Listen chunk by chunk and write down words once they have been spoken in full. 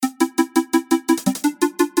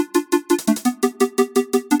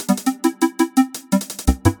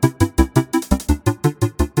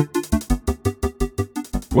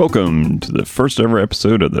Welcome to the first ever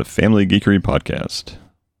episode of the Family Geekery Podcast.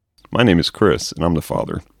 My name is Chris, and I'm the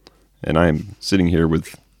father. And I am sitting here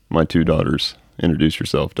with my two daughters. Introduce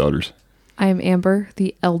yourself, daughters. I am Amber,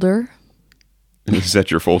 the elder. Is that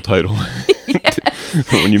your full title?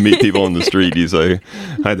 When you meet people on the street, you say,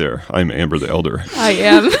 "Hi there, I'm Amber the elder." I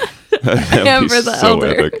am Amber the elder.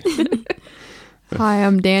 Epic. Hi,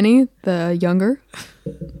 I'm Danny, the younger.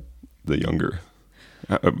 The younger.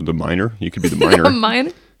 The minor? You could be the minor.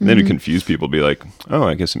 Minor? And then it confuse people, be like, "Oh,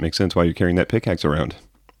 I guess it makes sense why you're carrying that pickaxe around.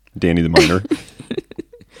 Danny the minor."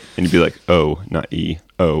 And you'd be like, "Oh, not E.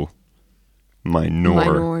 Oh,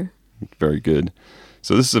 minor." Very good.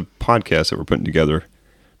 So this is a podcast that we're putting together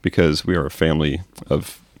because we are a family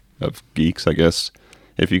of geeks, I guess.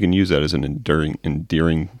 If you can use that as an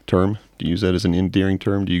endearing term. Do you use that as an endearing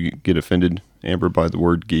term? Do you get offended, Amber, by the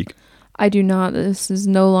word geek? I do not. This is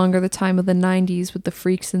no longer the time of the 90s with the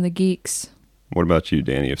freaks and the geeks. What about you,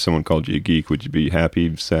 Danny? If someone called you a geek, would you be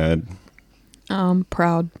happy, sad?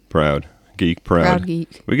 Proud. Proud. Geek, proud. Proud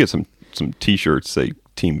geek. We get some T-shirts say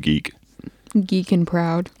Team Geek. Geek and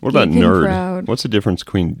proud. What about Geek and nerd? proud. What's the difference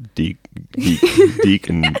between geek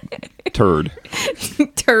and turd?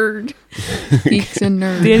 Turd. Geeks and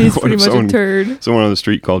nerds. Danny's What pretty if much a turd. Someone on the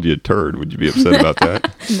street called you a turd. Would you be upset about that?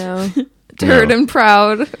 No. Turd No. and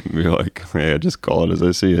proud. You'd be like, "Yeah, just call it as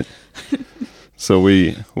I see it." So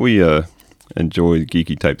we enjoy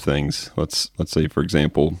geeky type things. Let's say, for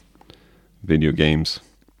example, video games,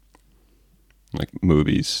 like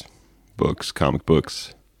movies, books, comic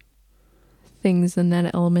books. Things in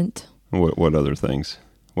that element. What other things?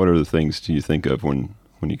 What other things do you think of when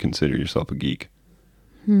you consider yourself a geek?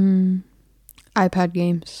 iPad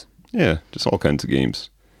games. Yeah, just all kinds of games,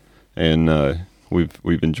 and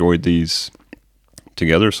we've enjoyed these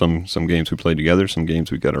together. Some games we play together, some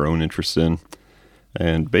games we got our own interest in,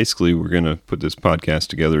 and basically we're gonna put this podcast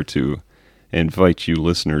together to invite you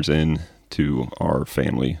listeners in to our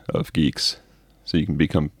family of geeks, so you can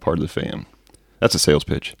become part of the fam. That's a sales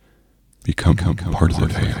pitch. Become part of the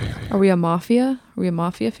fam. Are we a mafia? Are we a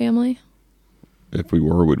mafia family? If we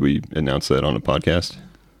were, would we announce that on a podcast?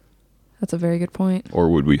 That's a very good point. Or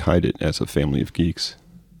would we hide it as a family of geeks?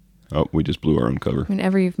 Oh, we just blew our own cover. I mean,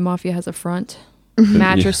 every mafia has a front.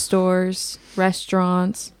 Mattress Yeah. stores,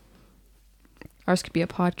 restaurants. Ours could be a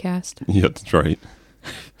podcast. Yeah, that's right.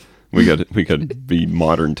 We got to be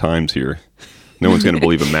modern times here. No one's going to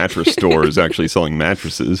believe a mattress store is actually selling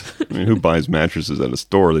mattresses. I mean, who buys mattresses at a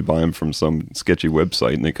store? They buy them from some sketchy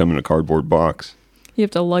website, and they come in a cardboard box. You have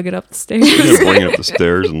to lug it up the stairs. You're going to bring it up the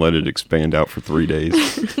stairs and let it expand out for 3 days.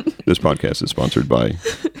 This podcast is sponsored by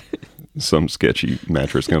some sketchy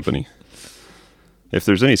mattress company. If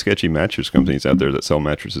there's any sketchy mattress companies out there that sell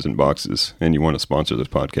mattresses in boxes and you want to sponsor this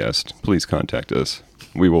podcast, please contact us.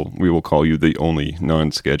 We will call you the only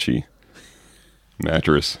non-sketchy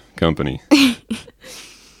mattress company.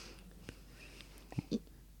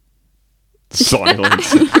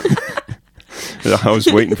 Silence. I was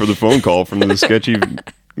waiting for the phone call from the sketchy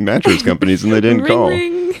mattress companies and they didn't call.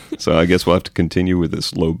 Ring. So I guess we'll have to continue with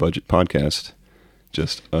this low budget podcast.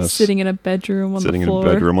 Just us Sitting in a bedroom on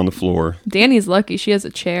the floor. Danny's lucky. She has a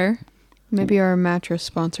chair. Maybe our mattress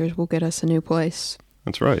sponsors will get us a new place.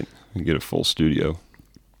 That's right. We can get a full studio.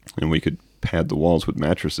 And we could pad the walls with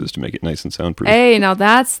mattresses to make it nice and soundproof. Hey, now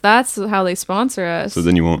that's how they sponsor us. So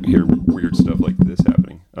then you won't hear weird stuff like this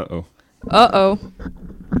happening. Uh-oh. Uh-oh.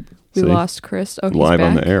 We See? lost Chris. Oh, he's Live back.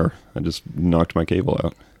 on the air. I just knocked my cable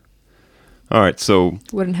out. All right, so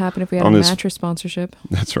Wouldn't happen if we had On a this- mattress sponsorship.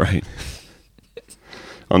 that's right.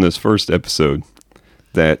 On this first episode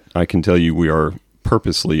that I can tell you we are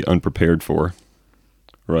purposely unprepared for,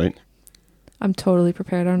 right? I'm totally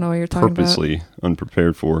prepared. I don't know what you're talking Purposely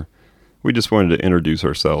unprepared for. We just wanted to introduce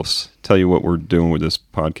ourselves, tell you what we're doing with this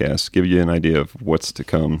podcast, give you an idea of what's to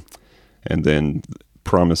come, and then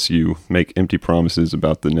make empty promises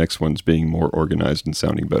about the next ones being more organized and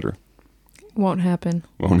sounding better. about. Won't happen.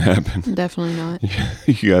 Won't happen. Definitely not.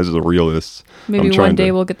 You guys are the realists. Maybe I'm trying one day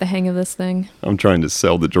to- we'll get the hang of this thing. I'm trying to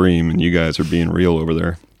sell the dream, and you guys are being real over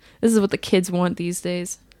there. This is what the kids want these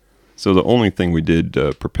days. So the only thing we did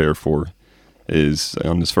prepare for is,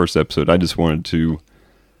 on this first episode, I just wanted to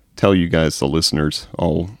tell you guys, the listeners,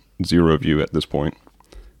 all 0 of you at this point,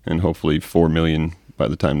 and hopefully 4 million by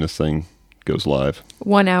the time this thing goes live.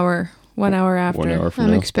 1 hour. 1 hour after. 1 hour from I'm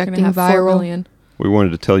now. We're expecting gonna have 4 viral. million. We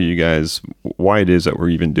wanted to tell you guys why it is that we're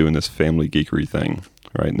even doing this Family Geekery thing,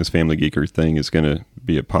 right? And this Family Geekery thing is going to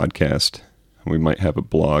be a podcast. We might have a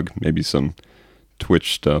blog, maybe some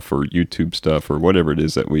Twitch stuff or YouTube stuff or whatever it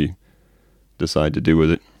is that we decide to do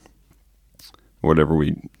with it. whatever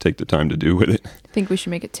we take the time to do with it. I think we should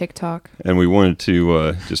make it TikTok. And we wanted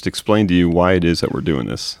to just explain to you why it is that we're doing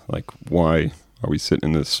this. Like, why are we sitting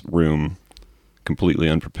in this room completely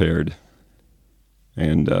unprepared?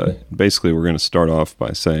 And basically, we're going to start off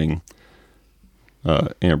by saying,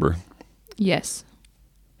 Amber, Yes.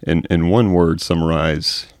 in one word,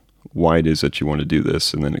 summarize why it is that you want to do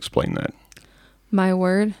this, and then explain that. My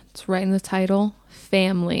word, it's right in the title,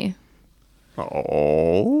 family.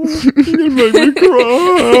 Oh, you make me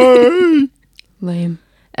cry. Lame.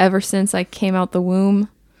 Ever since I came out the womb,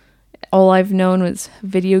 all I've known was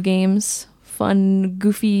video games, fun,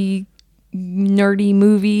 goofy, nerdy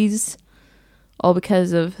movies, all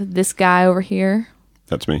because of this guy over here.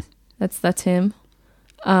 That's me. That's him.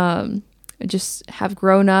 I just have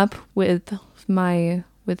grown up with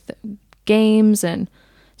games, and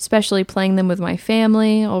especially playing them with my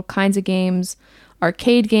family, all kinds of games.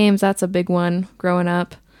 Arcade games, that's a big one growing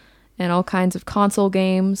up, and all kinds of console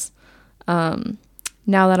games. Now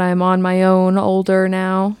that I'm on my own, older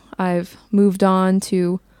now, I've moved on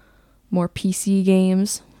to more PC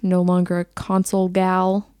games, no longer a console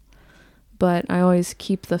gal, but I always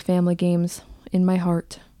keep the family games in my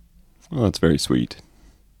heart. Well, that's very sweet.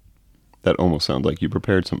 That almost sounds like you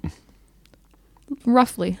prepared something.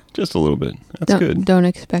 Roughly. Just a little bit. That's good. Don't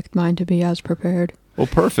expect mine to be as prepared. Well,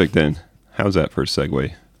 perfect then. How's that for a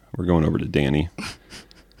segue? We're going over to Danny.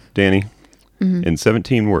 Danny, in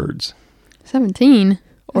 17 words. 17?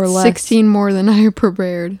 Or That's less. 16 more than I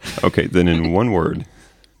prepared. Okay, then in one word,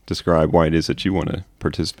 describe why it is that you want to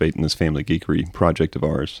participate in this Family Geekery project of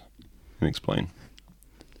ours, and explain.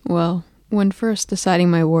 Well, when first deciding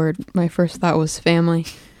my word, my first thought was family.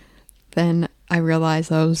 Then I realized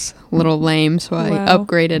that was a little lame, so I Wow.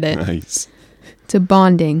 upgraded it Nice. to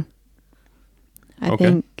bonding. I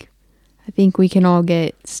Okay. think we can all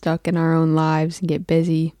get stuck in our own lives and get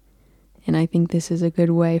busy, and I think this is a good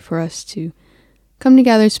way for us to come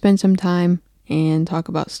together, spend some time, and talk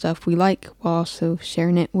about stuff we like while also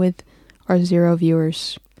sharing it with our 0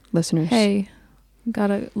 viewers, listeners. Hey,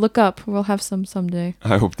 gotta look up. We'll have some someday.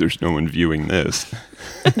 I hope there's no one viewing this.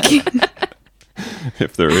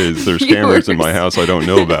 If there is, there's Viewers. cameras in my house I don't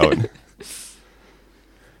know about.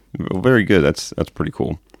 Well, very good. That's pretty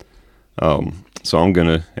cool. So I'm going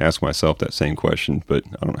to ask myself that same question, but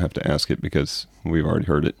I don't have to ask it because we've already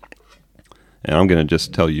heard it. And I'm going to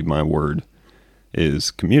just tell you my word is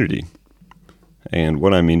community. And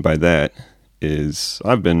what I mean by that is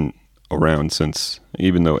I've been around since,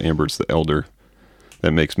 even though Amber's the elder,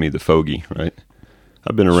 that makes me the fogey, right?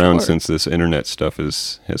 I've been around Sure. since this internet stuff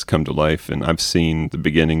has come to life, and I've seen the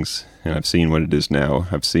beginnings, and I've seen what it is now.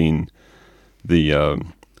 I've seen the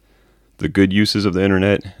good uses of the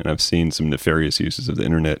internet, and I've seen some nefarious uses of the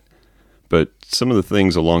internet. But some of the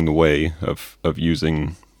things along the way of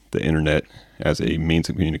using the internet as a means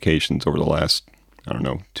of communications over the last,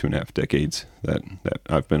 2.5 decades that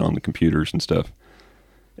I've been on the computers and stuff,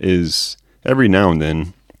 is every now and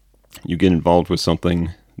then you get involved with something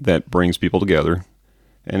that brings people together,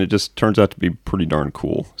 and it just turns out to be pretty darn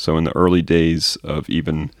cool. So in the early days of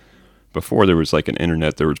even before there was like an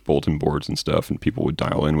internet, there was bulletin boards and stuff, and people would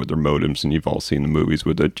dial in with their modems, and you've all seen the movies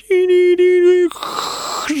with the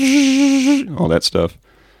all that stuff.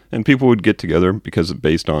 And people would get together because of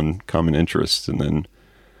based on common interests. And then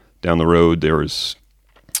down the road, there was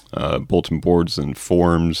bulletin boards and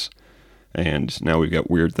forums. And now we've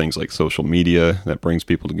got weird things like social media that brings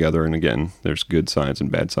people together. And again, there's good sides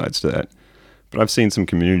and bad sides to that. But I've seen some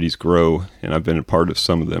communities grow, and I've been a part of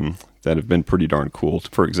some of them that have been pretty darn cool.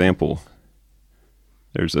 For example,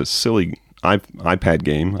 there's a silly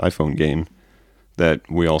iPhone game that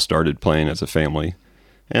we all started playing as a family.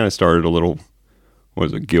 And I started a little,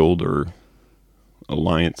 guild or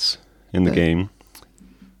alliance in the game.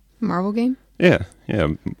 Marvel game? Yeah,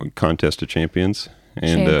 Contest of Champions,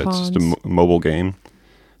 and just a mobile game.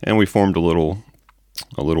 And we formed a little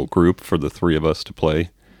group for the three of us to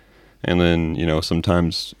play. And then,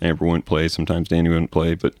 sometimes Amber wouldn't play, sometimes Danny wouldn't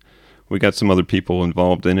play, but we got some other people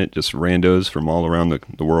involved in it, just randos from all around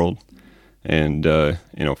the world. And,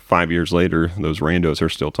 5 years later, those randos are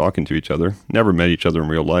still talking to each other. Never met each other in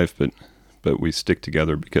real life, but we stick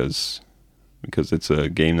together because it's a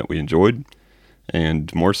game that we enjoyed.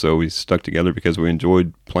 And more so, we stuck together because we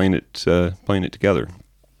enjoyed playing it together.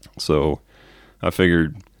 So I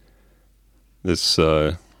figured this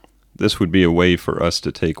would be a way for us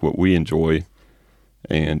to take what we enjoy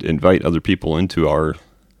and invite other people into our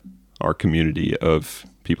community of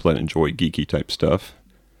people that enjoy geeky type stuff,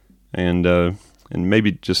 and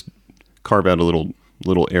maybe just carve out a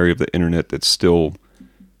little area of the internet that's still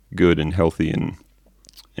good and healthy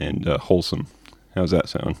and wholesome. How's that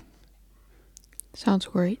sound? Sounds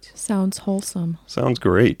great. Sounds wholesome. Sounds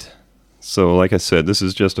great. So, like I said, this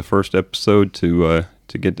is just a first episode to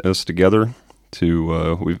get us together.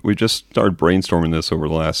 We just started brainstorming this over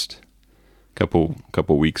the last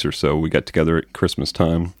couple weeks or so. We got together at Christmas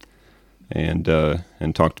time and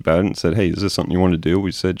talked about it and said, "Hey, is this something you want to do?"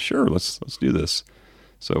 We said, "Sure, let's do this."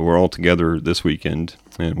 So we're all together this weekend,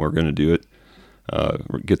 and we're going to do it.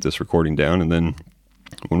 Get this recording down, and then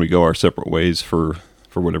when we go our separate ways for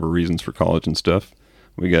whatever reasons for college and stuff,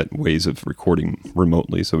 we got ways of recording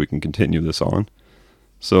remotely so we can continue this on.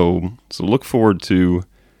 So look forward to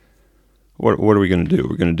what are we going to do?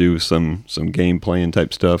 We're going to do some game playing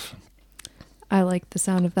type stuff. I like the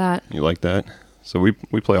sound of that. You like that? So we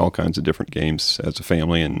play all kinds of different games as a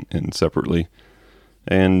family and separately,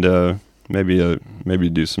 and maybe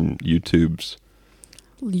do some YouTube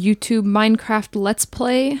Minecraft Let's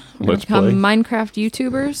Play. We're going to become Minecraft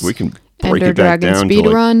YouTubers. We can break Ender it back Dragon down speed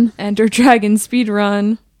to run. Ender Dragon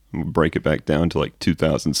speedrun. break it back down to like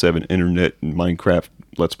 2007 internet and Minecraft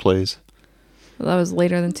Let's Plays. Well, that was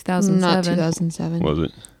later than 2007. Not 2007. Was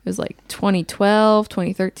it? It was like 2012,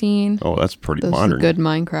 2013. Oh, that's pretty Those modern. are good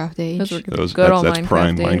Minecraft age. Those were good old that's Minecraft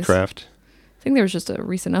prime days. Minecraft. I think there was just a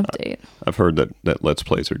recent update. I've heard that Let's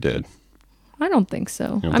Plays are dead. I don't think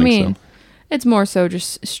so. You don't I think mean, so? it's more so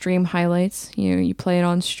just stream highlights. You play it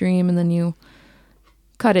on stream and then you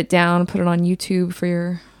cut it down, put it on YouTube for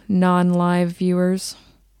your non-live viewers.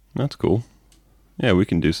 That's cool. Yeah, we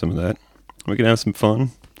can do some of that. We can have some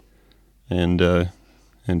fun and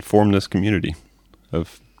form this community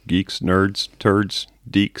of geeks, nerds, turds,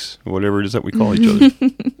 deeks, whatever it is that we call each other.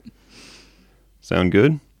 Sound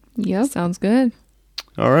good? Yep. Sounds good.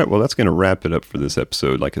 All right, well, that's going to wrap it up for this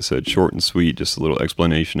episode. Like I said, short and sweet, just a little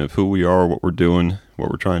explanation of who we are, what we're doing,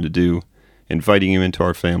 what we're trying to do, inviting you into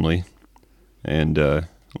our family, and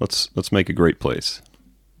let's make a great place.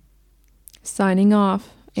 Signing off,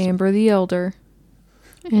 Amber the Elder.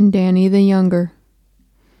 And Danny the Younger.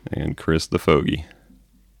 And Chris the Fogey.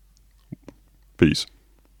 Peace.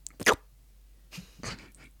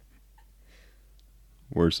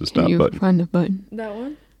 Where's the stop Can you button? find the button? That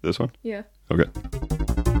one? This one? Yeah. Okay.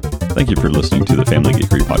 Thank you for listening to the Family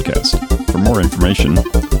Geekery Podcast. For more information,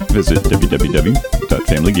 visit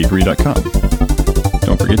www.familygeekery.com.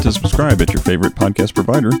 Don't forget to subscribe at your favorite podcast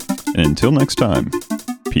provider. And until next time,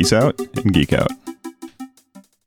 peace out and geek out.